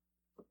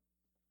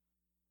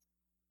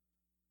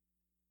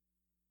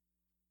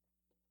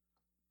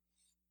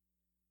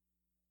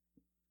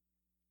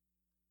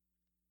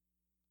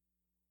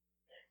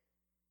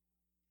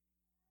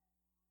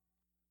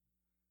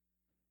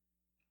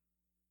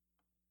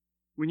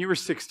When you were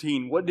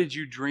 16, what did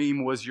you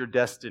dream was your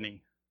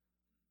destiny?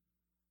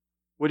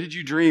 What did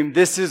you dream?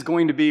 This is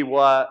going to be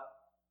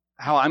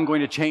how I'm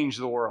going to change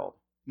the world.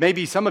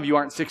 Maybe some of you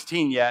aren't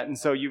 16 yet, and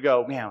so you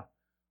go, man,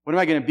 what am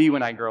I going to be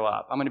when I grow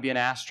up? I'm going to be an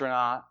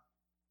astronaut.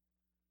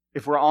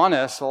 If we're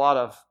honest, a lot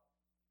of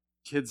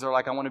kids are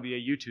like, I want to be a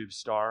YouTube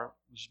star.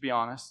 Just be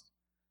honest.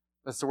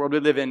 That's the world we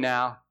live in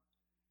now.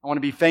 I want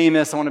to be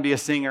famous. I want to be a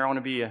singer. I want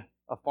to be a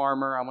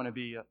farmer. I want to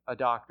be a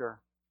doctor.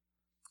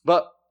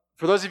 But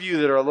for those of you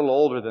that are a little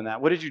older than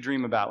that, what did you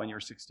dream about when you were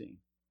 16?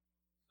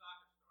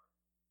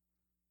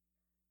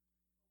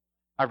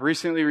 I've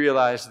recently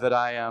realized that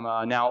I am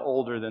now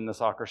older than the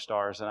soccer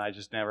stars, and I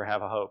just never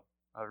have a hope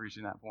of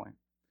reaching that point.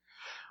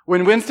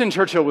 When Winston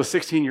Churchill was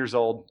 16 years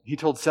old, he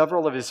told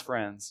several of his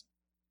friends,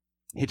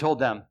 he told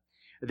them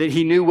that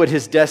he knew what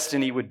his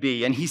destiny would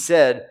be. And he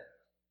said,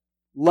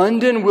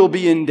 London will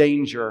be in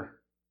danger,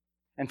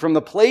 and from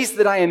the place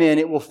that I am in,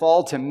 it will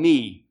fall to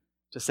me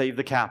to save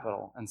the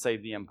capital and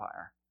save the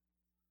empire.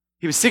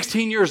 He was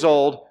 16 years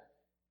old,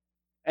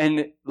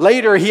 and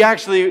later he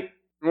actually,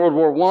 in World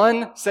War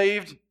I,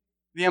 saved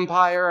the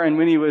empire, and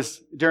when he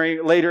was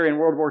later in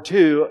World War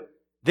II,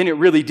 then it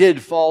really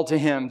did fall to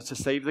him to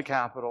save the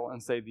capital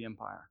and save the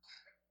empire.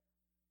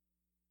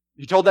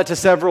 He told that to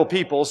several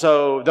people,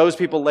 so those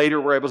people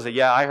later were able to say,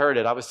 yeah, I heard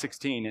it, I was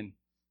 16,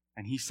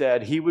 and he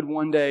said he would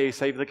one day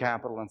save the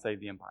capital and save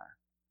the empire.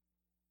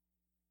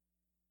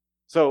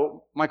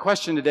 So my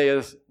question today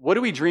is, what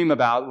do we dream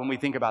about when we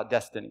think about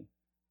destiny?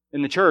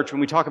 In the church, when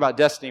we talk about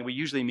destiny, we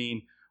usually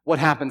mean what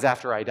happens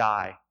after I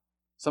die.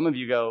 Some of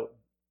you go,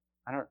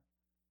 I'm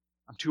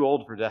too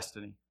old for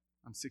destiny.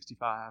 I'm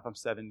 65, I'm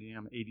 70,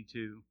 I'm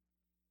 82.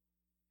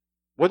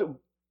 What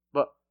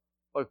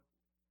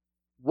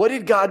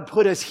did God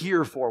put us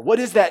here for? What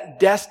is that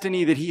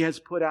destiny that He has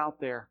put out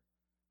there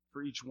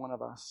for each one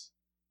of us?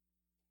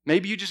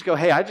 Maybe you just go,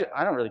 hey, I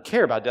don't really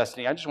care about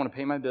destiny. I just want to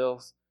pay my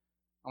bills.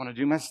 I want to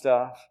do my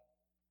stuff.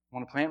 I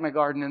want to plant my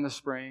garden in the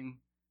spring.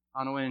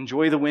 I want to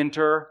enjoy the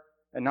winter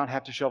and not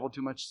have to shovel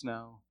too much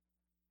snow.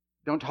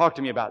 Don't talk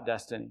to me about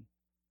destiny.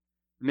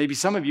 Maybe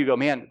some of you go,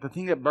 man, the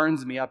thing that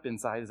burns me up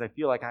inside is I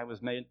feel like I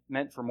was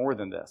meant for more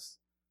than this.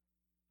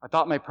 I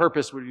thought my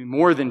purpose would be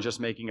more than just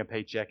making a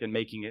paycheck and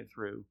making it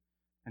through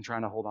and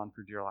trying to hold on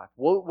for dear life.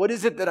 What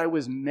is it that I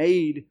was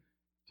made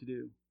to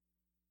do?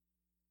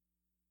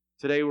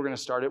 Today we're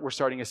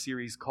starting a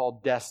series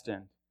called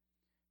Destined,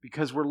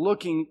 because we're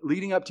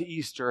leading up to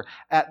Easter,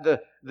 at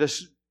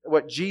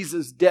what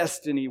Jesus'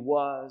 destiny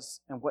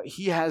was and what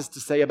He has to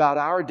say about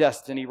our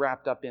destiny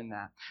wrapped up in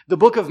that. The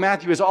book of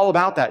Matthew is all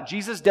about that.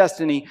 Jesus'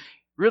 destiny,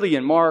 really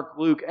in Mark,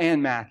 Luke,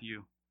 and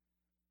Matthew.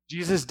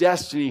 Jesus'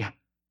 destiny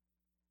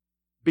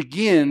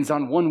begins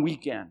on one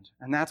weekend,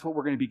 and that's what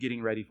we're going to be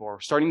getting ready for.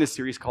 We're starting this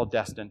series called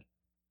Destined.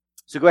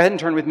 So go ahead and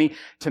turn with me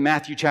to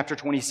Matthew chapter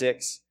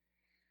 26.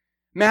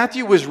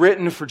 Matthew was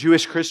written for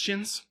Jewish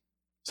Christians.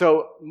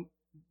 So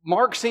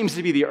Mark seems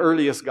to be the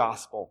earliest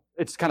gospel.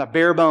 It's kind of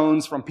bare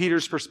bones from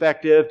Peter's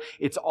perspective.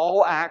 It's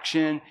all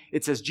action.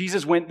 It says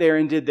Jesus went there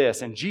and did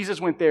this, and Jesus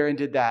went there and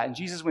did that, and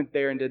Jesus went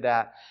there and did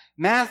that.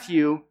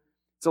 Matthew,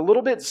 it's a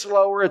little bit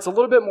slower, it's a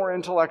little bit more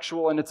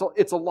intellectual, and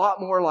it's a lot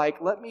more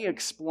like, let me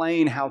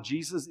explain how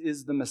Jesus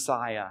is the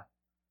Messiah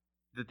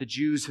that the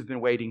Jews have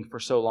been waiting for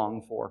so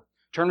long for.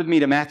 Turn with me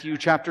to Matthew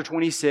chapter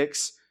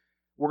 26.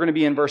 We're going to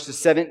be in verses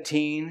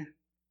 17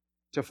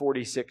 to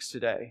 46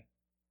 today.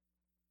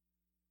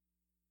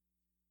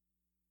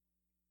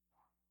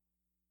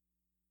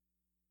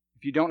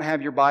 If you don't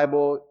have your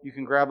Bible, you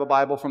can grab a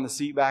Bible from the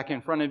seat back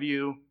in front of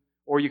you,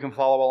 or you can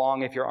follow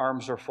along if your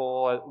arms are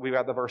full. We've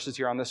got the verses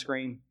here on the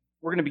screen.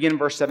 We're going to begin in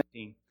verse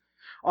 17.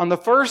 On the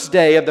first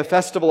day of the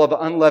festival of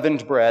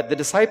unleavened bread, the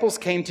disciples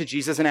came to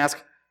Jesus and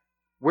asked,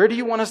 "Where do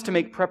you want us to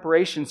make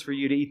preparations for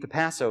you to eat the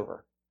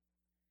Passover?"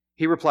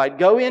 He replied,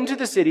 "Go into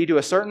the city to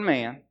a certain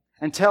man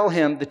and tell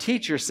him, the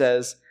teacher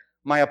says,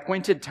 'My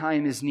appointed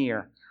time is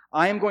near.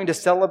 I am going to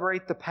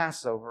celebrate the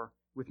Passover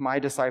with my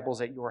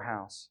disciples at your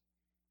house.'"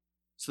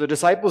 So the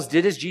disciples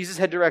did as Jesus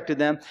had directed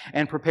them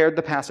and prepared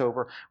the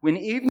Passover. When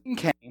evening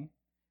came,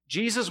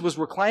 Jesus was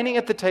reclining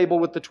at the table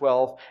with the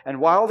 12, and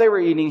while they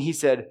were eating, He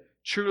said,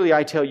 "Truly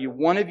I tell you,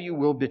 one of you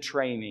will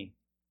betray me."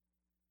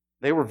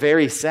 They were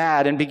very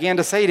sad and began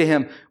to say to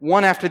Him,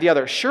 one after the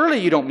other, "Surely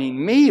you don't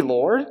mean me,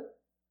 Lord?"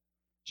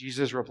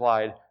 Jesus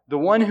replied, "The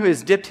one who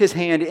has dipped his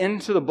hand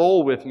into the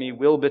bowl with me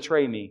will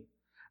betray me.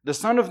 The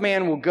Son of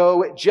Man will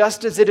go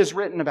just as it is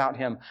written about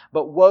him,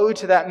 but woe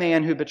to that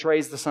man who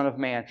betrays the Son of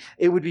Man.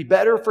 It would be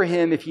better for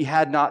him if he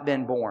had not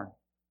been born."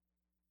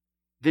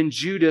 Then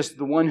Judas,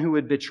 the one who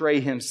would betray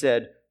him,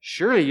 said,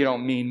 "Surely you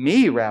don't mean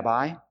me,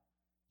 Rabbi."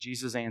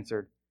 Jesus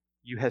answered,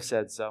 "You have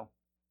said so."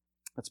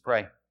 Let's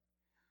pray.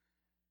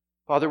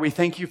 Father, we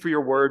thank You for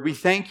Your word. We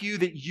thank You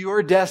that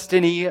Your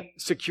destiny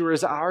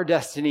secures our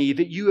destiny,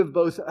 that You have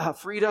both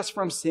freed us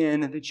from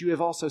sin and that You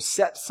have also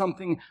set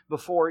something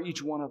before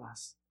each one of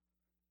us.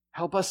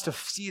 Help us to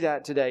see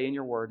that today in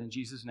Your word. In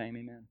Jesus' name,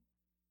 amen.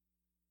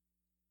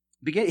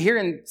 Begin here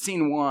in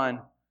scene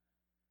 1.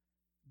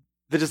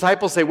 The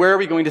disciples say, "Where are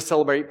we going to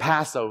celebrate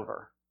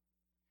Passover?"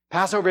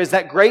 Passover is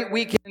that great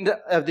weekend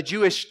of the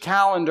Jewish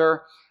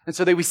calendar, and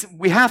so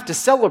we have to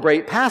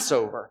celebrate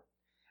Passover.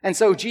 And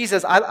so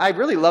Jesus, I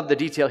really love the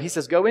detail. He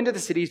says, go into the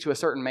cities to a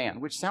certain man,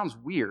 which sounds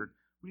weird.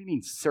 What do you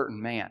mean,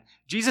 certain man?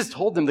 Jesus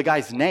told them the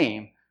guy's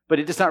name, but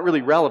it's not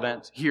really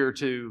relevant here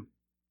to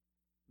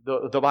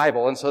the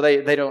Bible. And so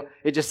they don't,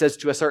 it just says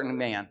to a certain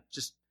man,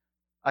 just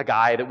a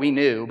guy that we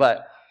knew.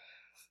 But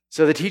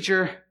so the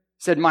teacher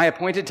said, my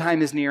appointed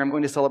time is near. I'm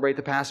going to celebrate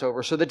the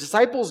Passover. So the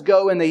disciples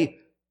go and they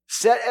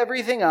set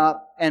everything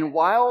up. And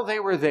while they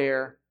were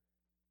there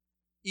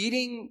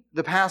eating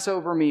the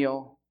Passover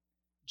meal,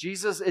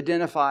 Jesus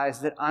identifies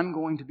that I'm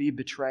going to be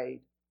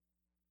betrayed.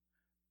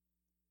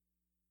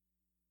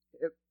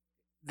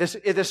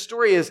 This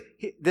story is,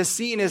 this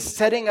scene is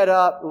setting it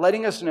up,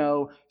 letting us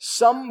know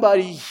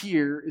somebody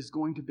here is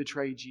going to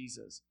betray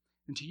Jesus.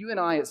 And to you and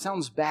I, it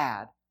sounds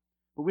bad,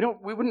 but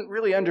we wouldn't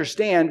really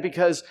understand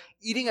because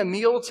eating a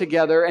meal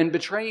together and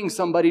betraying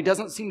somebody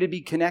doesn't seem to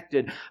be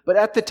connected. But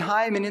at the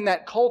time and in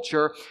that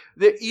culture,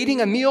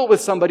 eating a meal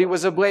with somebody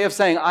was a way of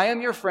saying, I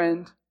am your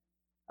friend,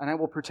 and I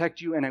will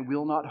protect you, and I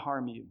will not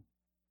harm you.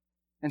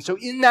 And so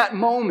in that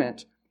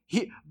moment,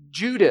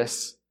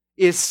 Judas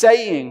is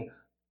saying,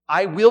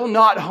 I will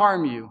not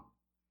harm you,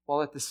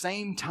 while at the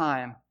same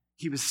time,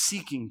 he was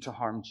seeking to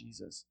harm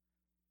Jesus.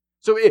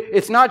 So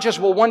it's not just,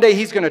 well, one day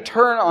he's going to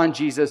turn on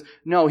Jesus.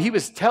 No, he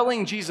was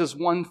telling Jesus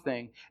one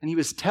thing, and he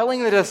was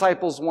telling the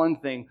disciples one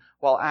thing,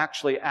 while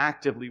actually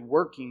actively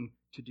working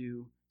to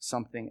do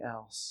something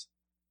else.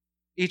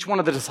 Each one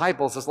of the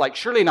disciples is like,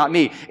 surely not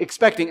me,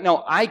 expecting,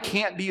 no, I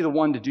can't be the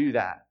one to do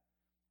that.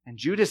 And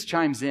Judas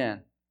chimes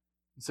in.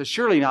 And says,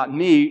 surely not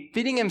me,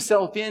 fitting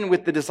himself in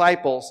with the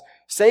disciples,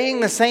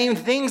 saying the same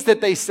things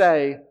that they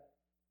say,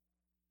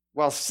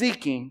 while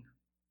seeking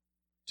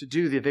to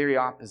do the very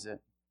opposite.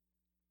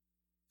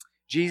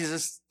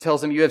 Jesus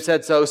tells them, you have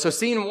said so. So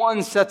scene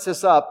 1 sets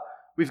us up.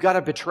 We've got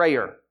a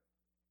betrayer.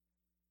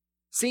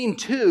 Scene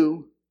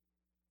 2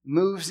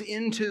 moves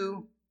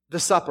into the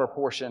supper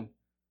portion.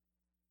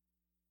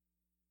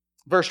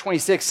 Verse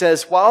 26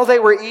 says, while they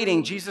were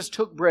eating, Jesus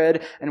took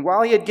bread, and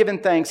while he had given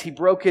thanks, he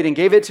broke it and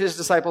gave it to his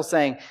disciples,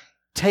 saying,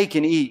 take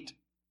and eat.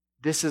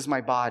 This is my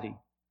body.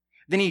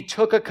 Then he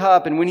took a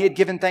cup, and when he had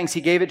given thanks,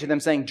 he gave it to them,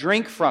 saying,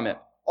 drink from it,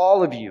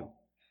 all of you.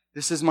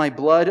 This is my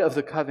blood of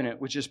the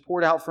covenant, which is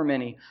poured out for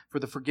many for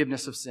the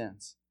forgiveness of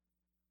sins.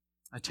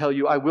 I tell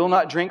you, I will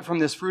not drink from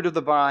this fruit of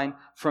the vine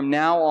from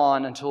now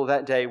on until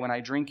that day when I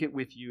drink it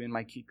with you in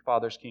my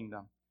Father's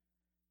kingdom.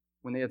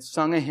 When they had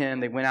sung a hymn,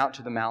 they went out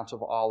to the Mount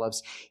of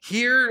Olives.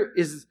 Here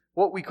is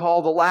what we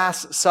call the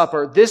Last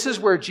Supper. This is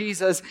where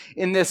Jesus,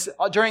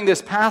 during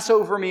this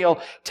Passover meal,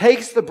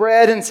 takes the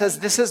bread and says,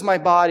 this is my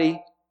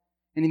body.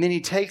 And then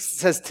he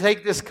says,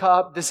 take this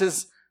cup. This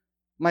is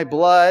my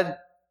blood.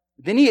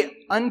 Then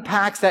he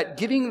unpacks that,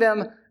 giving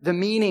them the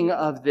meaning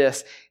of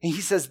this. And he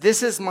says,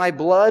 this is my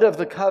blood of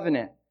the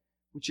covenant,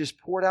 which is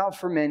poured out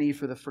for many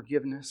for the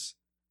forgiveness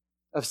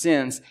of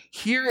sins.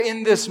 Here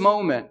in this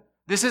moment,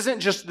 this isn't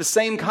just the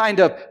same kind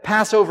of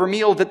Passover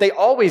meal that they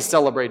always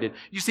celebrated.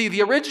 You see,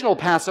 the original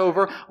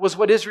Passover was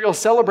what Israel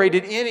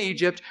celebrated in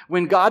Egypt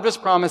when God was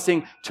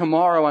promising,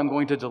 tomorrow I'm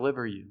going to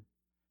deliver you.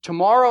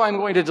 Tomorrow I'm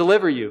going to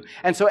deliver you.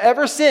 And so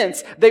ever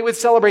since, they would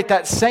celebrate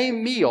that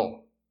same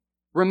meal,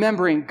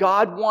 remembering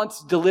God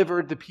once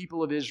delivered the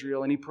people of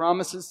Israel, and he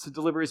promises to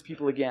deliver his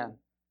people again.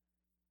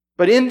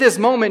 But in this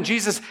moment,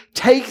 Jesus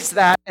takes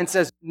that and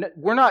says,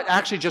 we're not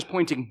actually just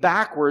pointing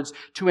backwards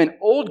to an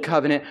old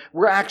covenant.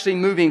 We're actually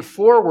moving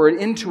forward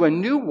into a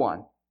new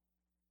one.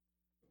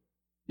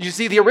 You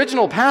see, the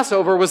original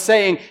Passover was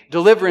saying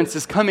deliverance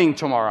is coming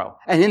tomorrow.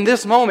 And in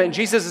this moment,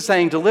 Jesus is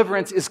saying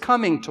deliverance is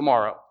coming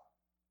tomorrow.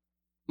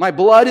 My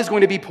blood is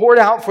going to be poured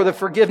out for the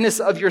forgiveness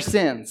of your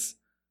sins.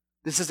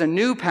 This is a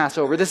new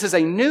Passover. This is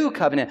a new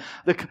covenant.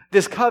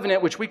 This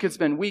covenant, which we could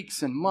spend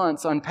weeks and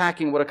months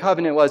unpacking what a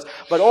covenant was,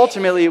 but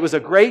ultimately it was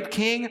a great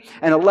king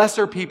and a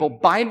lesser people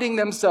binding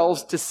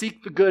themselves to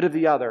seek the good of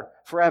the other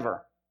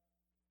forever.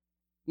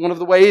 One of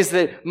the ways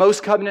that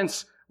most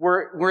covenants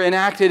were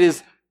enacted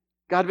is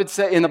God would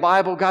say, in the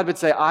Bible, God would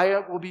say, I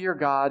will be your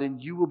God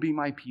and you will be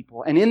my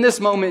people. And in this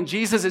moment,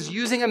 Jesus is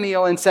using a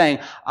meal and saying,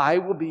 I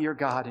will be your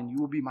God and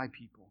you will be my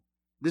people.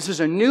 This is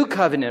a new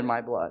covenant in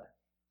my blood.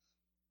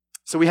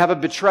 So we have a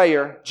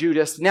betrayer,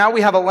 Judas. Now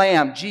we have a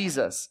lamb,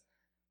 Jesus,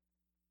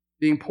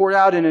 being poured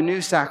out in a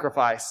new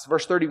sacrifice.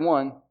 Verse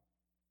 31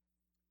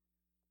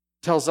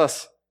 tells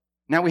us,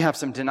 now we have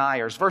some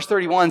deniers. Verse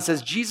 31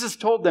 says, Jesus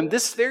told them,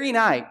 this very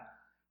night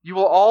you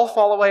will all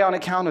fall away on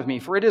account of me,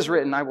 for it is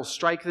written, I will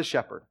strike the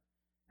shepherd,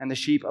 and the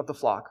sheep of the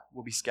flock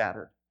will be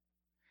scattered.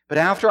 But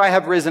after I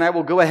have risen, I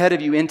will go ahead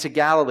of you into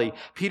Galilee.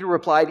 Peter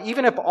replied,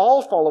 even if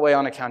all fall away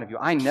on account of you,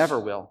 I never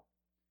will.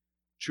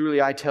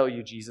 Truly, I tell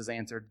you, Jesus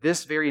answered,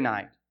 this very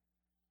night,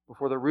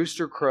 before the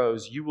rooster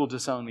crows, you will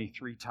disown me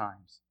 3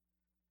 times.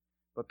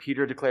 But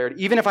Peter declared,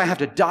 even if I have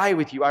to die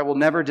with you, I will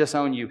never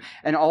disown you.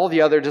 And all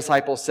the other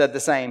disciples said the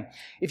same.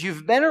 If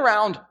you've been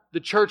around the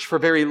church for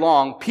very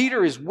long,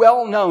 Peter is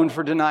well known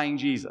for denying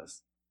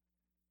Jesus.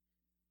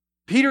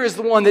 Peter is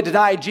the one that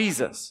denied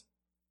Jesus.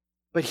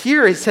 But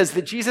here it says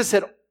that Jesus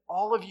said,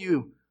 all of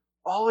you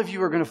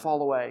are going to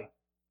fall away.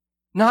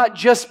 Not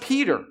just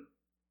Peter.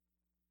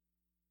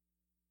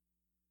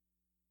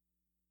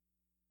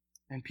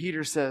 And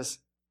Peter says,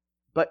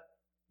 but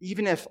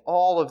even if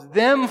all of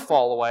them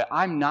fall away,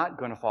 I'm not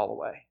going to fall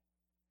away.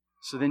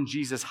 So then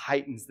Jesus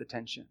heightens the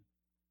tension.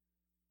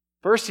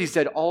 First he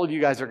said, all of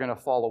you guys are going to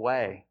fall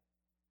away.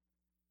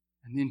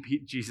 And then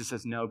Jesus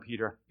says, no,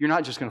 Peter, you're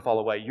not just going to fall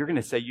away. You're going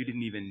to say you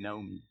didn't even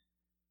know me.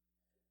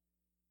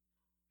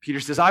 Peter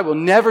says, I will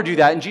never do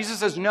that. And Jesus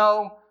says,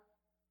 no,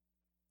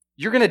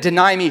 you're going to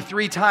deny me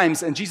 3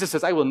 times. And Jesus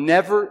says,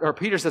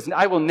 Peter says,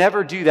 I will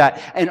never do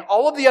that. And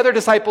all of the other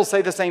disciples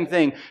say the same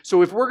thing.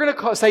 So if we're going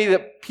to say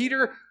that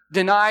Peter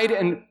denied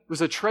and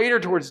was a traitor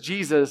towards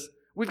Jesus,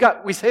 we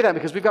say that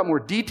because we've got more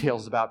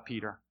details about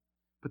Peter.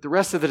 But the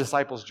rest of the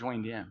disciples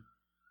joined in.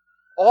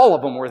 All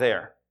of them were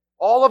there.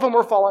 All of them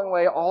were falling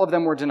away. All of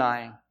them were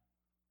denying.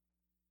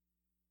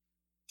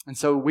 And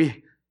so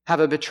we have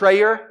a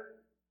betrayer.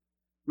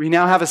 We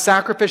now have a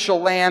sacrificial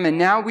lamb. And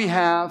now we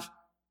have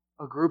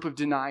a group of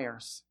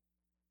deniers.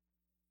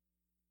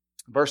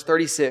 Verse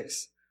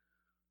 36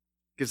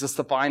 gives us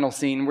the final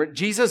scene where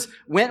Jesus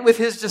went with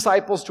his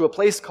disciples to a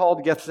place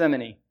called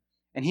Gethsemane.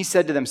 And he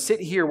said to them,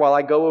 sit here while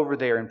I go over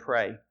there and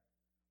pray.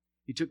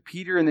 He took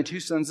Peter and the 2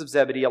 sons of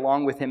Zebedee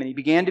along with him, and he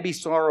began to be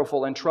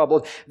sorrowful and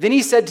troubled. Then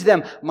he said to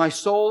them, my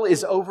soul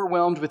is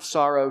overwhelmed with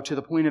sorrow to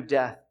the point of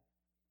death.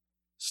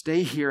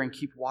 Stay here and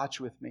keep watch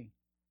with me.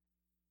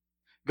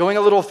 Going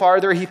a little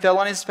farther, he fell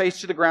on his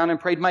face to the ground and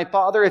prayed, my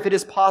Father, if it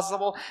is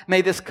possible,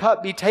 may this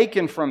cup be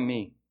taken from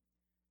me.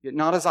 Yet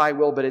not as I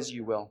will, but as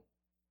you will.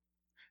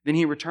 Then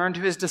he returned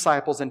to his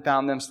disciples and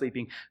found them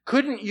sleeping.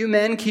 Couldn't you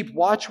men keep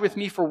watch with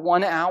me for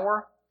 1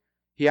 hour?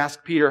 He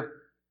asked Peter,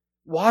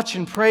 watch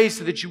and pray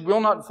so that you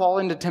will not fall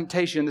into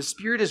temptation. The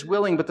spirit is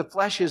willing, but the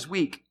flesh is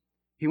weak.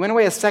 He went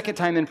away a second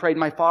time and prayed,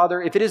 my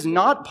Father, if it is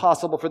not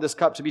possible for this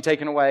cup to be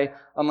taken away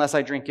unless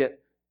I drink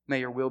it, may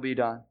your will be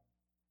done.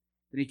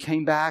 Then he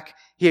came back.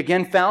 He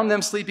again found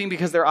them sleeping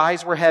because their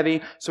eyes were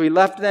heavy. So he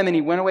left them and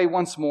he went away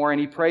once more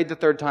and he prayed the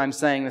 3rd time,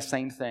 saying the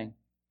same thing.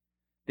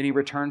 Then he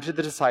returned to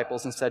the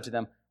disciples and said to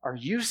them, are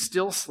you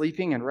still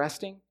sleeping and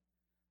resting?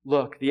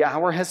 Look, the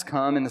hour has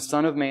come and the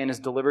Son of Man is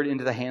delivered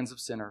into the hands of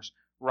sinners.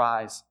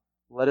 Rise,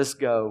 let us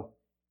go.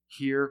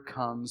 Here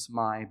comes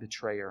my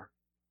betrayer.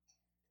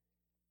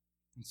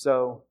 And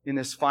so, in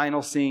this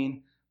final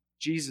scene,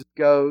 Jesus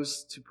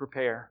goes to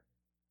prepare.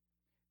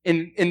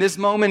 In this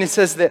moment, it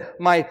says that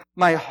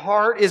my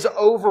heart is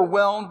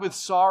overwhelmed with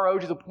sorrow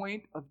to the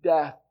point of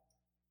death.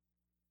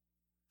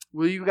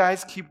 Will you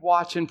guys keep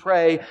watch and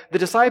pray? The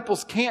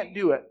disciples can't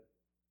do it.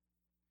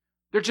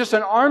 They're just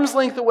an arm's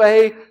length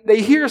away.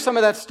 They hear some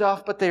of that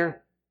stuff, but they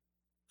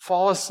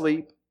fall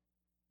asleep.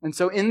 And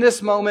so in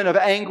this moment of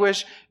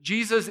anguish,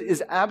 Jesus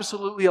is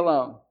absolutely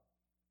alone.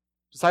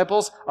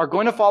 Disciples are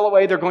going to fall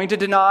away. They're going to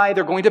deny.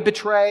 They're going to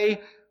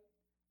betray.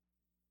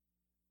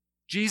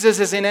 Jesus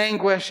is in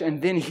anguish,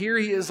 and then here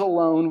he is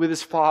alone with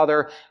his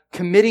Father,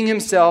 committing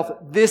himself.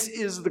 This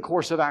is the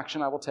course of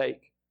action I will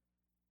take.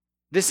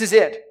 This is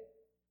it.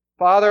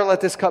 Father,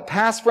 let this cup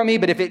pass from me,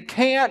 but if it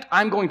can't,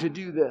 I'm going to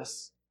do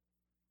this.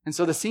 And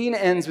so the scene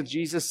ends with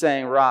Jesus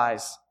saying,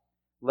 rise,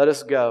 let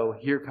us go.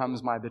 Here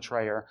comes my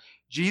betrayer.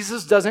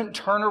 Jesus doesn't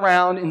turn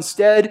around.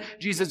 Instead,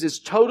 Jesus is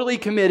totally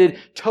committed,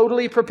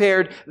 totally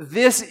prepared.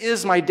 This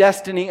is my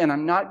destiny, and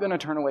I'm not going to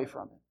turn away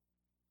from it.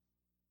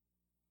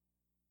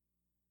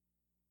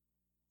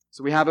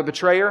 So we have a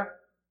betrayer,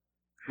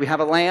 we have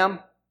a lamb,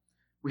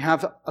 we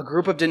have a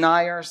group of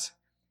deniers,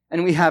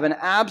 and we have an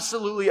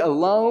absolutely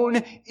alone,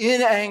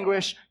 in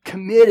anguish,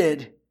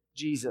 committed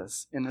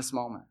Jesus in this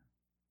moment.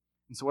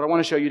 And so what I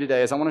want to show you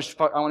today is I want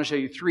to show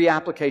you 3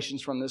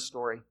 applications from this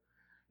story.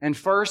 And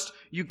first,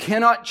 you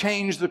cannot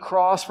change the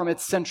cross from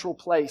its central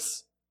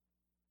place.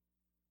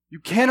 You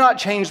cannot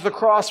change the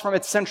cross from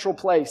its central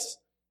place.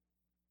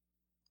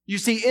 You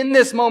see, in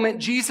this moment,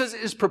 Jesus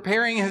is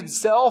preparing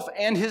himself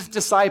and his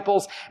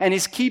disciples, and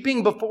he's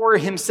keeping before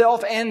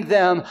himself and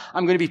them,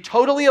 I'm going to be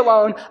totally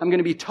alone. I'm going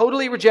to be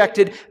totally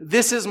rejected.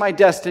 This is my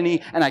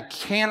destiny, and I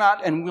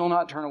cannot and will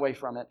not turn away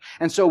from it.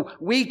 And so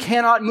we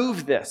cannot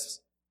move this.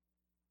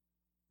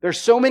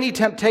 There's so many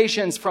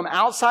temptations from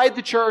outside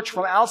the church,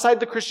 from outside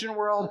the Christian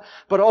world,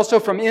 but also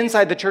from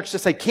inside the church to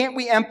say, can't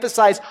we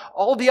emphasize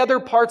all the other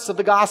parts of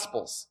the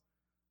Gospels?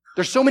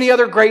 There's so many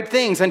other great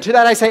things. And to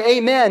that I say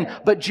amen.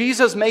 But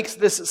Jesus makes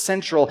this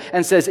central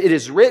and says it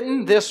is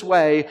written this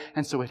way,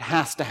 and so it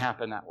has to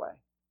happen that way.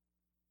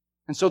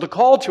 And so the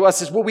call to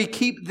us is, will we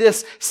keep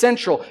this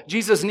central?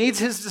 Jesus needs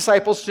his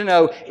disciples to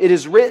know it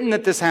is written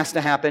that this has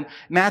to happen.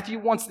 Matthew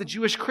wants the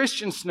Jewish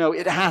Christians to know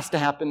it has to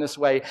happen this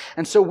way.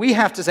 And so we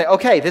have to say,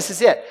 okay, this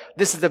is it.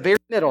 This is the very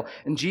middle.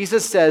 And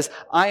Jesus says,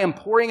 I am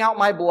pouring out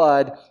my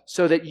blood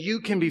so that you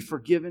can be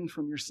forgiven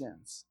from your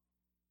sins.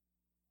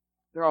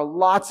 There are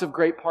lots of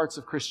great parts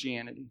of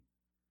Christianity.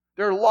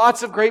 There are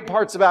lots of great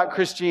parts about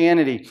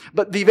Christianity.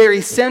 But the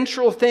very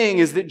central thing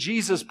is that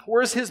Jesus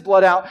pours his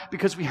blood out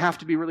because we have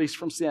to be released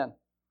from sin.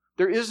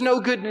 There is no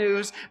good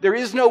news. There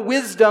is no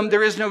wisdom.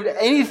 There is no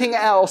anything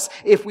else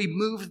if we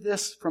move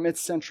this from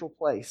its central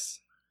place.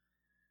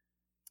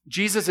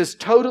 Jesus is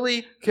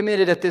totally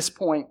committed at this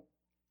point.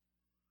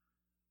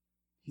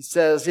 He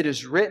says, "It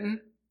is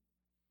written,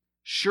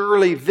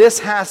 surely this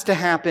has to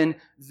happen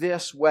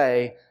this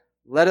way.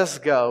 Let us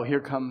go.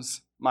 Here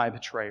comes my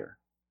betrayer."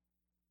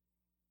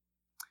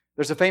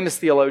 There's a famous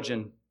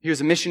theologian. He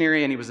was a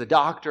missionary and he was a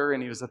doctor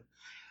and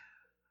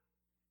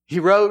he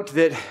wrote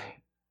that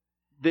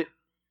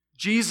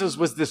Jesus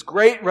was this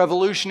great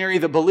revolutionary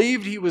that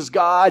believed he was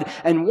God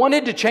and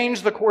wanted to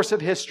change the course of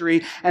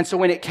history. And so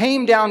when it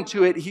came down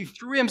to it, he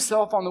threw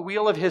himself on the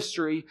wheel of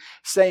history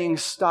saying,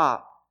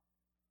 "Stop."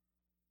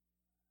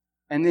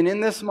 And then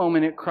in this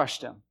moment, it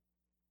crushed him.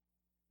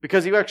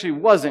 Because he actually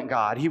wasn't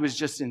God. He was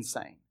just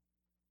insane.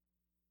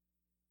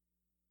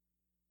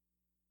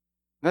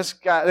 That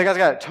guy's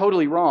got it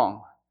totally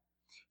wrong.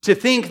 To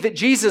think that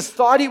Jesus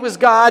thought he was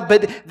God,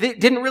 but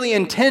didn't really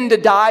intend to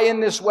die in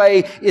this way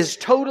is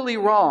totally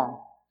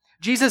wrong.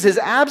 Jesus is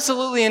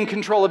absolutely in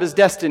control of his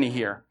destiny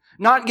here.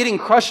 Not getting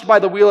crushed by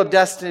the wheel of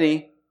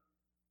destiny,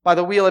 by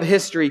the wheel of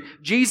history.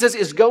 Jesus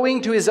is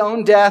going to his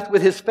own death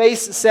with his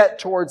face set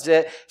towards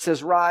it. He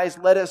says, "Rise,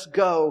 let us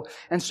go."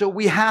 And so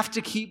we have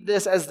to keep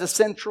this as the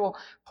central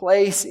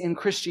place in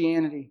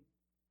Christianity.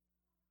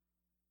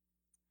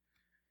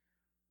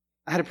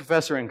 I had a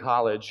professor in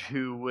college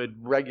who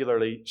would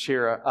regularly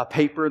share a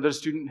paper that a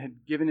student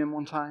had given him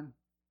one time.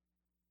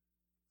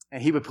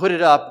 And he would put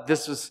it up.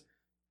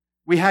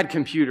 We had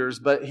computers,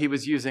 but he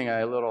was using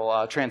a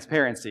little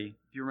transparency,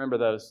 if you remember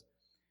those.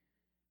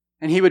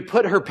 And he would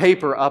put her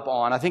paper up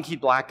on, I think he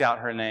blacked out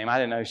her name. I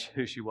didn't know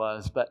who she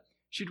was, but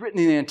she'd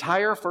written the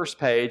entire first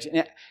page.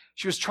 And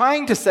she was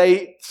trying to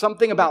say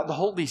something about the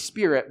Holy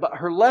Spirit, but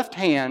her left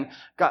hand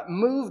got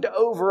moved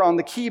over on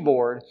the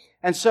keyboard.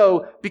 And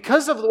so,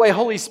 because of the way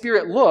Holy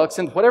Spirit looks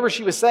and whatever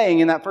she was saying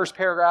in that first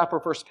paragraph or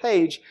first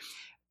page,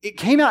 it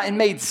came out and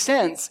made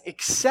sense,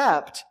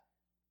 except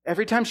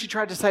every time she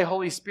tried to say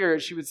Holy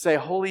Spirit, she would say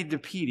Holy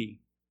Depiti.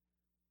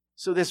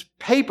 So this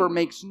paper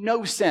makes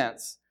no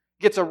sense.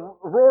 Gets a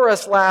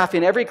roarous laugh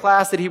in every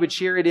class that he would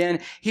share it in.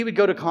 He would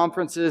go to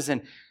conferences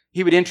and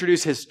he would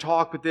introduce his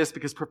talk with this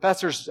because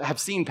professors have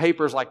seen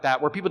papers like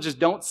that where people just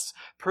don't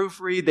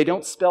proofread, they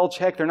don't spell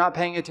check, they're not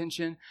paying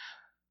attention.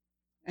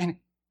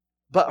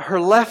 But her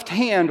left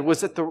hand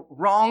was at the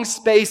wrong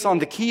space on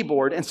the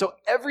keyboard, and so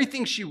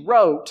everything she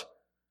wrote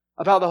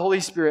about the Holy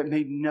Spirit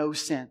made no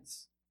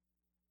sense.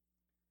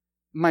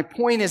 My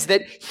point is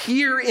that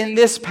here in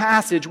this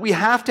passage, we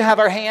have to have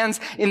our hands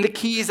in the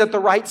keys at the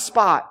right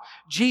spot.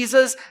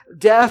 Jesus'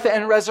 death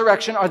and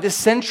resurrection are the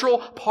central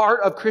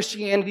part of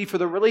Christianity for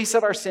the release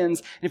of our sins.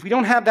 And if we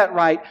don't have that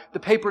right, the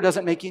paper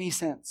doesn't make any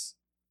sense.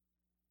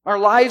 Our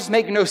lives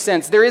make no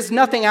sense. There is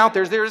nothing out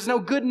there. There is no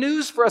good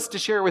news for us to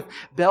share with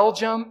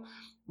Belgium,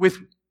 with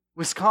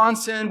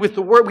Wisconsin, with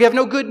the world. We have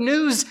no good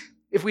news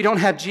if we don't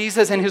have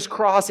Jesus and his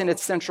cross in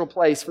its central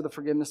place for the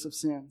forgiveness of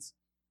sins.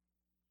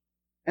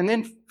 And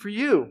then for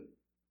you,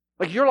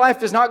 your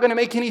life is not going to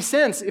make any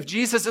sense if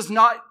Jesus'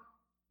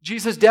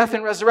 death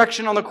and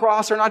resurrection on the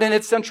cross are not in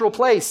its central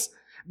place.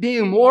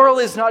 Being moral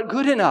is not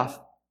good enough.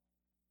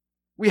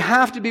 We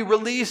have to be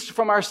released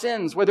from our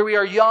sins, whether we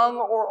are young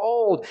or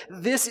old.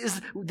 This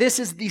is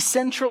the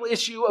central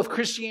issue of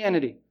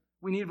Christianity.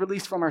 We need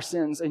release from our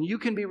sins, and you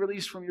can be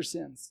released from your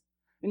sins.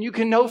 And you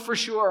can know for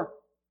sure.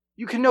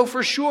 You can know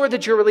for sure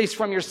that you're released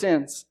from your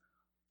sins.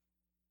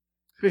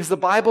 Because the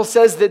Bible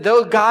says that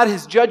though God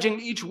is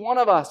judging each one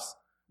of us,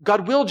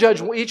 God will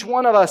judge each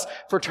one of us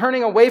for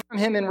turning away from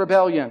him in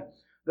rebellion,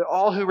 that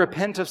all who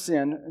repent of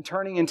sin and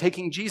turning and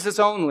taking Jesus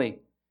only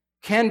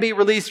can be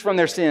released from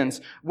their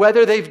sins,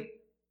 whether they've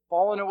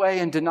fallen away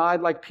and denied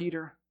like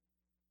Peter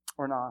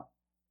or not.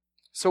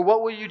 So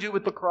what will you do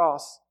with the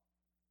cross?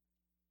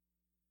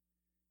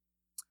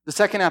 The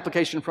second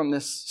application from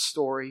this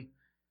story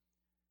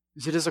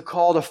is it is a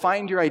call to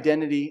find your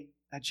identity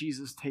at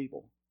Jesus'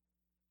 table.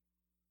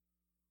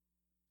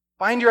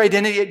 Find your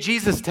identity at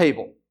Jesus'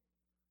 table.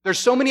 There's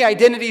so many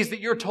identities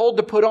that you're told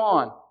to put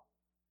on.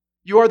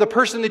 You are the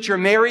person that you're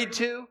married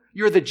to.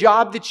 You're the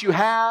job that you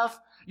have.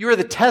 You're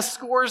the test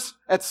scores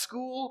at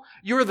school.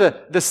 You're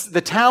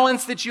the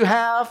talents that you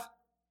have.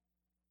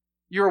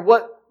 You're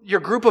what your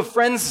group of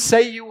friends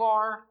say you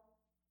are.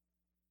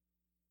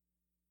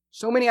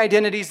 So many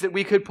identities that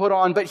we could put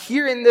on. But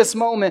here in this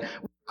moment,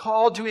 we're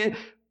called to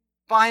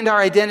find our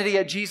identity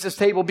at Jesus'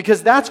 table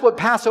because that's what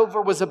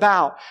Passover was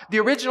about. The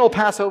original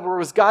Passover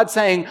was God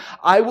saying,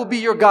 "I will be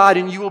your God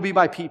and you will be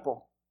my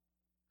people.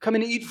 Come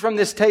and eat from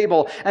this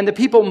table." And the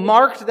people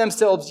marked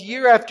themselves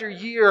year after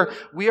year.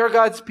 We are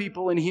God's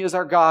people and he is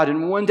our God,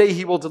 and one day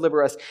he will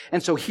deliver us.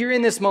 And so here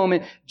in this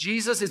moment,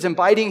 Jesus is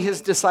inviting his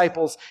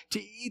disciples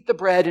to eat the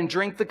bread and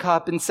drink the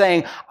cup and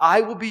saying,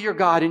 "I will be your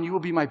God and you will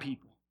be my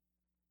people."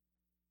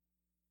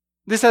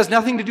 This has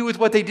nothing to do with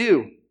what they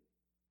do.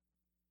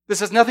 This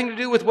has nothing to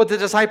do with what the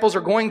disciples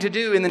are going to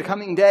do in the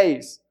coming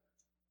days.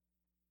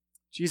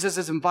 Jesus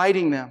is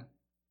inviting them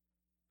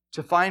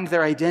to find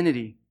their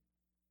identity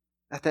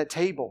at that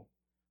table.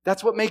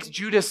 That's what makes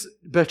Judas'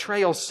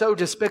 betrayal so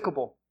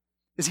despicable,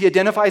 is he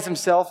identifies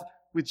himself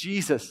with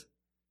Jesus.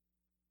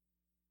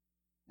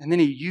 And then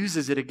he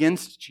uses it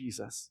against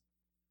Jesus.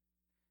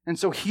 And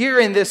so here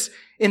in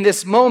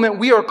this moment,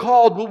 we are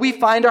called, will we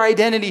find our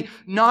identity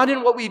not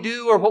in what we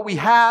do or what we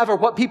have or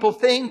what people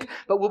think,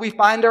 but will we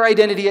find our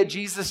identity at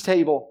Jesus'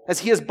 table as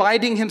he is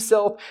binding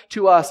himself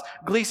to us?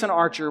 Gleason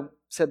Archer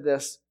said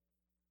this.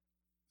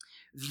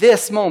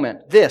 This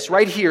moment, this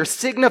right here,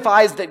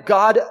 signifies that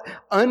God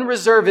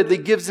unreservedly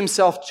gives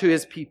himself to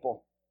his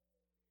people,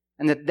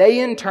 and that they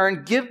in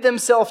turn give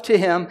themselves to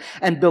him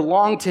and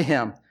belong to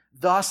him.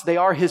 Thus, they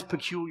are his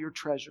peculiar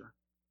treasure.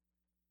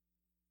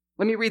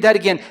 Let me read that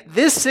again.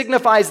 This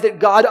signifies that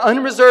God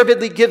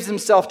unreservedly gives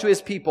himself to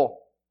his people,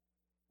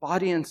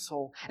 body and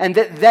soul, and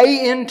that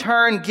they in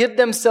turn give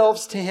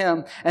themselves to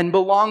him and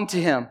belong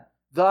to him.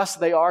 Thus,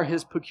 they are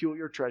his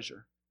peculiar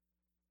treasure.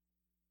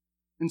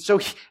 And so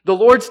the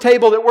Lord's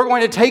table that we're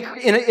going to take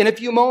in a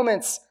few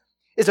moments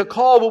is a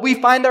call where we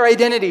find our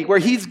identity, where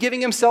he's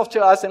giving himself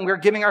to us and we're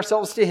giving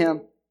ourselves to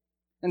him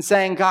and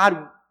saying,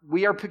 God,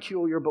 we are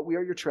peculiar, but we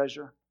are your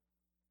treasure.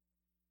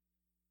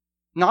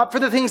 Not for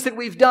the things that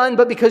we've done,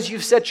 but because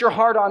you've set your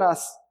heart on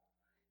us.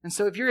 And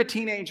so if you're a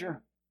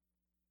teenager,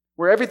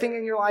 where everything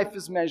in your life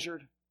is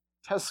measured,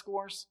 test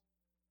scores,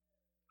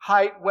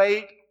 height,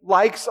 weight,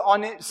 likes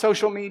on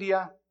social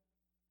media,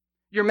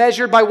 you're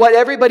measured by what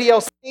everybody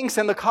else thinks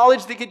and the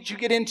college that you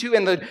get into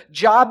and the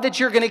job that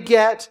you're going to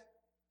get.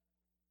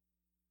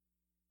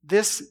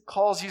 This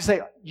calls you to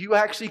say, you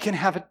actually can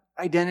have an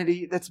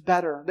identity that's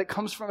better, that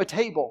comes from a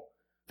table,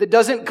 that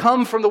doesn't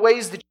come from the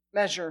ways that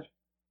you're measured.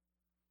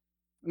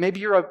 Maybe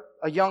you're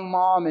a young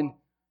mom and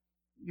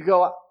you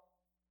go,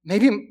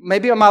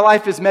 maybe my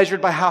life is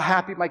measured by how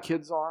happy my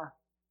kids are,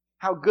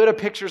 how good of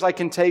pictures I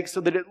can take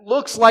so that it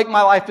looks like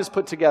my life is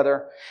put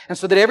together and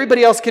so that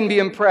everybody else can be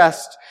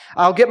impressed.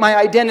 I'll get my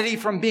identity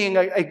from being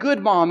a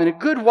good mom and a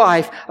good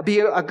wife, be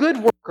a good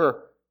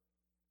worker.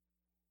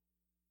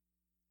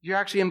 You're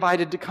actually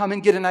invited to come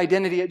and get an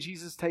identity at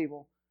Jesus'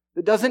 table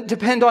that doesn't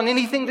depend on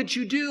anything that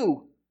you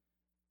do.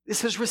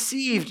 This is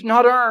received,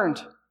 not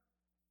earned.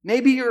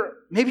 Maybe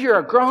you're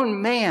a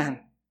grown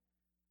man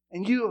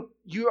and you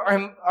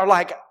are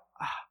like,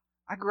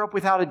 I grew up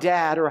without a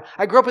dad, or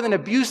I grew up with an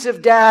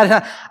abusive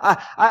dad.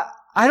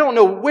 I don't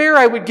know where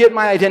I would get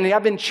my identity.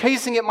 I've been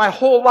chasing it my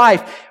whole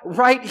life.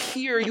 Right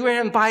here, you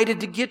are invited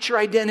to get your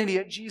identity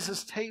at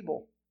Jesus'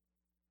 table.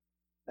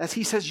 As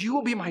he says, you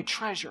will be my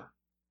treasure.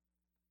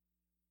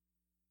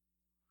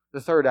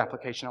 The third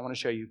application I want to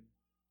show you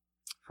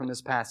from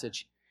this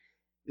passage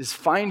is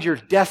find your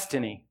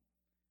destiny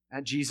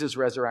at Jesus'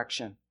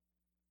 resurrection.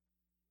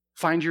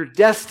 Find your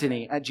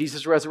destiny at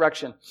Jesus'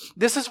 resurrection.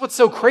 This is what's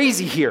so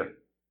crazy here.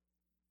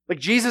 Like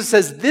Jesus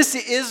says, this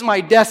is my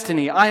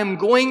destiny. I am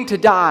going to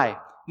die.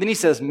 Then he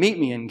says, meet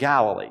me in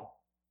Galilee.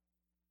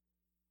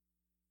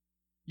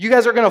 You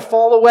guys are going to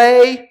fall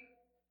away.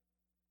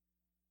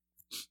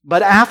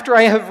 But after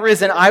I have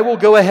risen, I will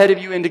go ahead of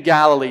you into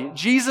Galilee.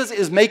 Jesus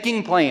is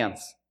making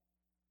plans.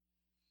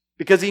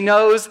 Because he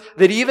knows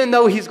that even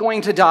though he's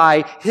going to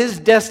die, his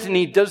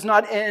destiny does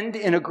not end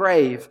in a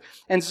grave.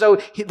 And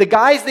so the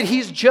guys that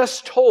he's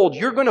just told,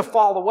 you're going to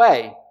fall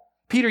away.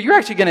 Peter, you're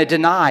actually going to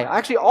deny.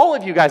 Actually, all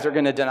of you guys are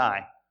going to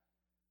deny.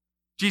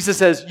 Jesus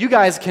says, you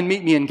guys can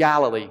meet me in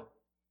Galilee.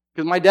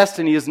 Because my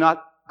destiny is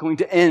not going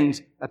to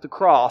end at the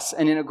cross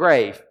and in a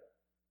grave.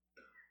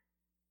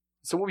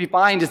 So what we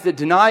find is that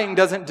denying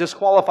doesn't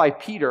disqualify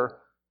Peter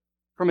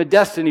from a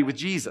destiny with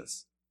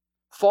Jesus.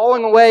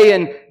 Falling away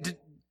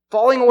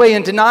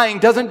and denying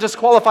doesn't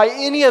disqualify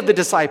any of the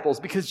disciples,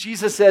 because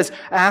Jesus says,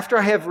 after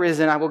I have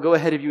risen, I will go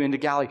ahead of you into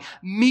Galilee.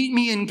 Meet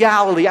me in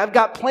Galilee. I've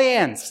got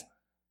plans.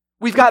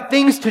 We've got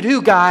things to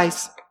do,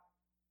 guys.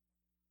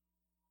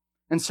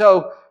 And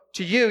so,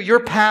 to you, your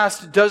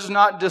past does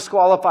not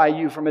disqualify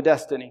you from a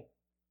destiny.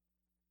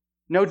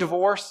 No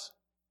divorce,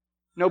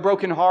 no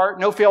broken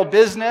heart, no failed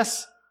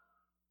business,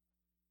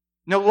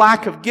 no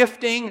lack of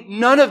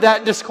gifting. None of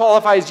that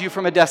disqualifies you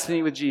from a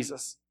destiny with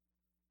Jesus.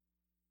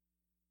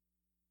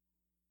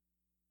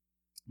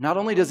 Not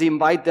only does he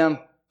invite them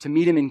to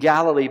meet him in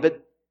Galilee,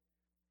 but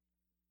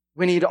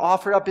when he'd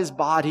offered up his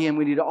body and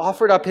when he'd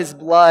offered up his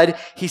blood,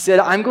 he said,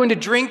 I'm going to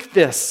drink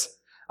this.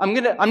 I'm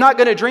not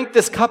going to drink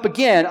this cup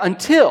again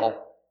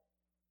until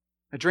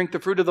I drink the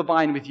fruit of the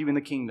vine with you in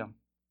the kingdom.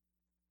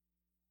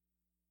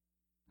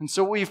 And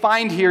so what we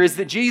find here is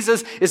that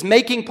Jesus is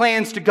making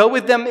plans to go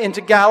with them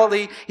into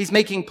Galilee. He's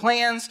making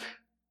plans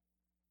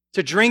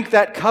to drink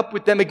that cup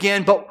with them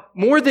again. But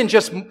more than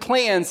just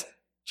plans,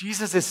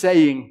 Jesus is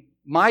saying,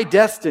 my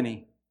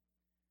destiny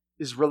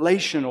is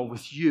relational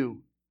with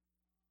you.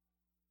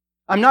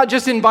 I'm not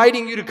just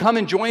inviting you to come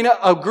and join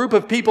a group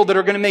of people that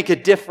are going to make a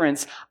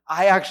difference.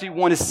 I actually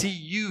want to see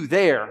you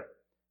there.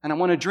 And I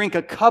want to drink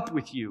a cup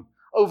with you,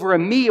 over a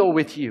meal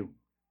with you.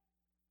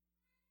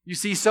 You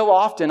see, so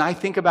often I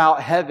think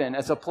about heaven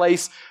as a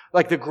place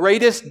like the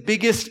greatest,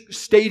 biggest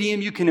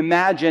stadium you can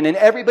imagine, and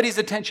everybody's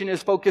attention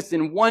is focused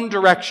in one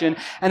direction,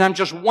 and I'm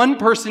just one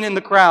person in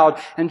the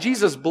crowd, and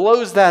Jesus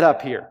blows that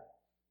up here.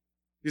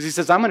 Because he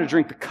says, I'm going to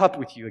drink the cup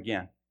with you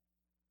again.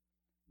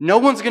 No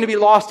one's going to be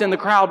lost in the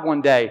crowd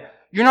one day.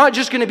 You're not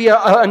just going to be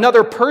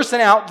another person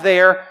out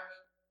there.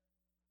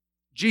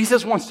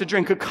 Jesus wants to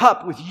drink a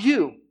cup with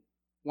you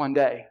one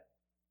day.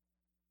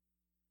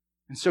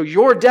 And so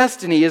your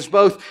destiny is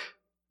both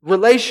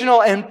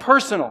relational and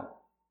personal.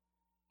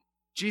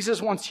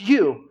 Jesus wants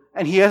you,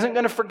 and He isn't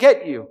going to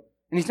forget you,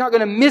 and He's not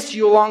going to miss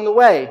you along the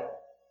way.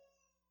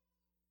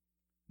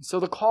 And so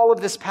the call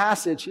of this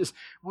passage is,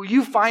 will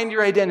you find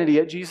your identity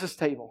at Jesus'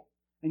 table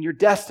and your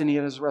destiny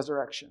at His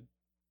resurrection?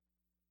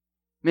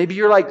 Maybe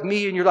you're like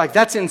me and you're like,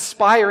 that's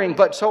inspiring,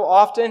 but so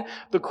often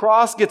the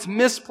cross gets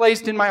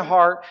misplaced in my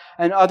heart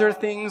and other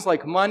things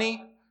like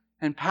money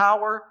and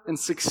power and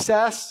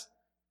success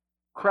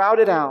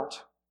crowded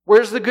out.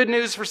 Where's the good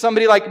news for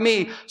somebody like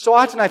me? So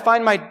often I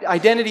find my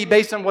identity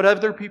based on what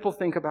other people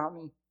think about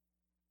me.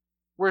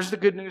 Where's the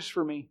good news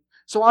for me?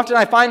 So often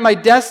I find my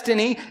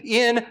destiny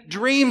in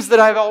dreams that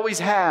I've always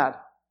had.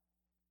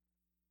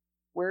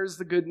 Where's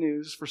the good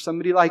news for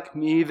somebody like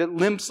me that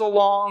limps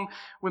along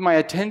with my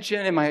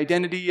attention and my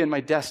identity and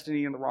my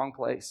destiny in the wrong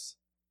place?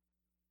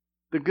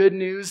 The good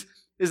news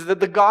is that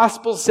the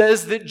gospel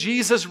says that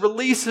Jesus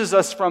releases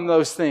us from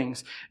those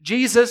things.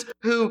 Jesus,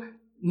 who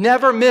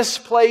never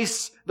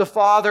misplaced the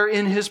Father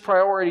in His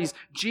priorities.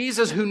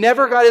 Jesus, who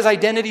never got His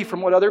identity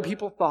from what other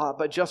people thought,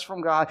 but just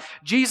from God.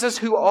 Jesus,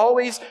 who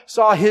always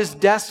saw His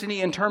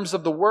destiny in terms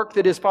of the work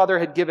that His Father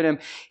had given Him.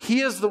 He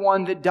is the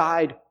one that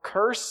died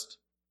cursed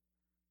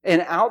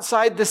and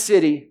outside the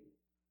city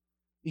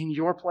in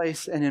your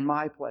place and in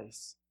my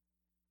place.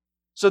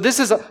 So this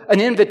is an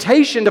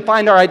invitation to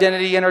find our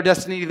identity and our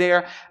destiny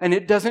there, and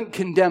it doesn't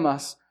condemn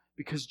us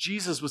because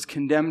Jesus was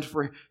condemned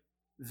for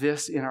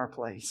this in our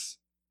place.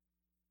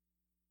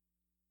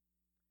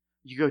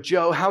 You go,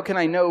 Joe, how can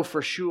I know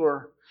for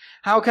sure?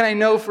 How can I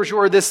know for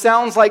sure? This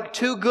sounds like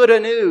too good a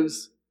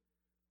news.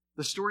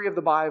 The story of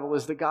the Bible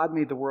is that God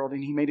made the world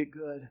and He made it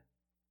good.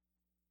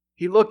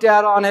 He looked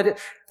out on it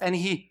and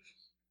He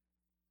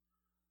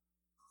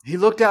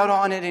looked out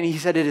on it and He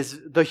said, it is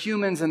the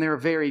humans and they're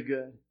very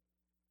good.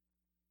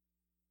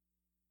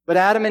 But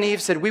Adam and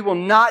Eve said, we will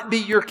not be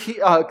your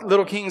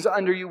little kings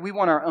under you. We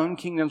want our own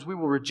kingdoms. We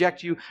will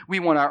reject you.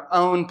 We want our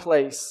own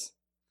place.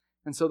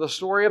 And so the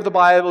story of the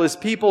Bible is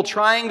people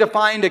trying to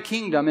find a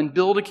kingdom and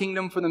build a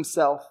kingdom for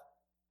themselves.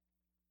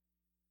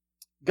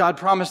 God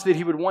promised that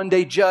He would one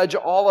day judge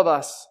all of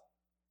us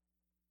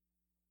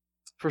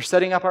for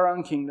setting up our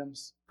own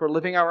kingdoms, for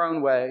living our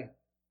own way,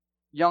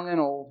 young and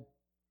old.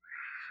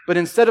 But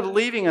instead of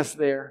leaving us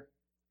there,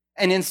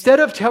 and instead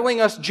of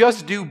telling us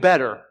just do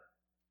better,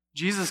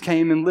 Jesus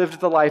came and lived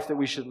the life that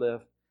we should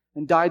live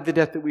and died the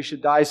death that we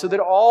should die so that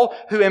all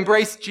who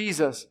embrace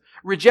Jesus,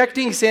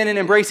 rejecting sin and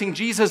embracing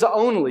Jesus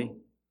only,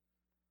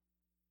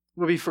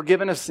 will be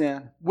forgiven of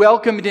sin,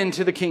 welcomed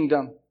into the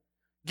kingdom,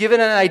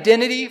 given an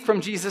identity from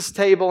Jesus'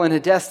 table and a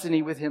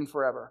destiny with Him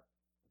forever.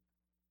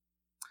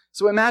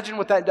 So imagine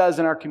what that does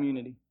in our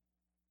community.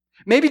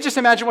 Maybe just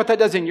imagine what that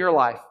does in your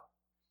life.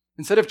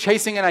 Instead of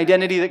chasing an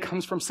identity that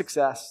comes from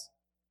success,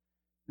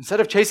 instead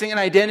of chasing an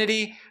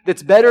identity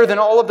that's better than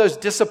all of those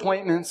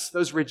disappointments,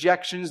 those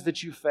rejections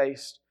that you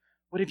faced,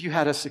 what if you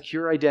had a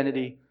secure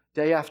identity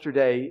day after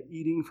day,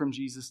 eating from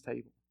Jesus'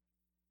 table?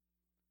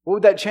 What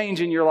would that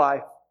change in your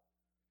life?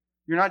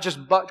 You're not just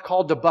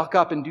called to buck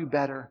up and do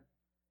better.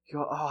 You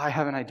go, oh, I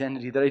have an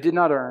identity that I did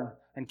not earn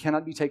and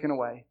cannot be taken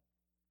away.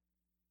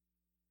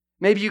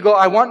 Maybe you go,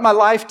 I want my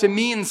life to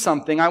mean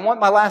something. I want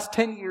my last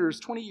 10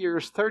 years, 20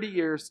 years, 30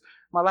 years,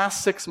 my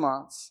last 6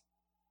 months.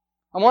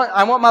 I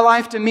want my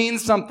life to mean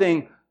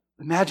something.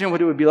 Imagine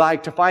what it would be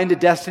like to find a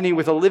destiny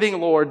with a living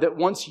Lord that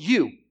wants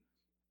you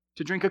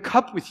to drink a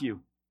cup with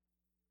you.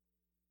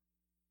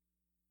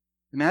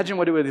 Imagine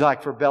what it would be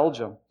like for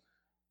Belgium,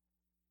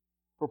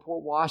 for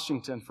Port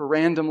Washington, for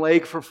Random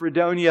Lake, for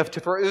Fredonia,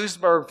 for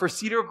Oostburg, for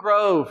Cedar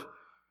Grove,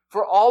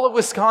 for all of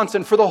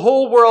Wisconsin, for the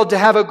whole world to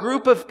have a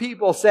group of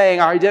people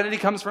saying our identity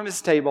comes from His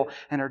table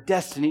and our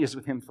destiny is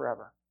with Him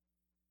forever.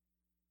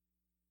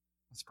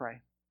 Let's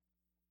pray.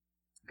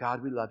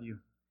 God, we love You.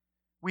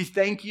 We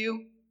thank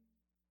You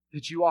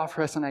that You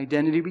offer us an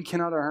identity we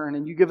cannot earn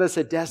and You give us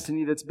a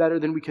destiny that's better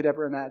than we could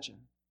ever imagine.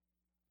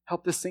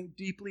 Help this sink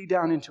deeply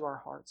down into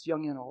our hearts,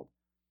 young and old.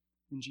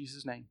 In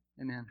Jesus' name,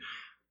 amen.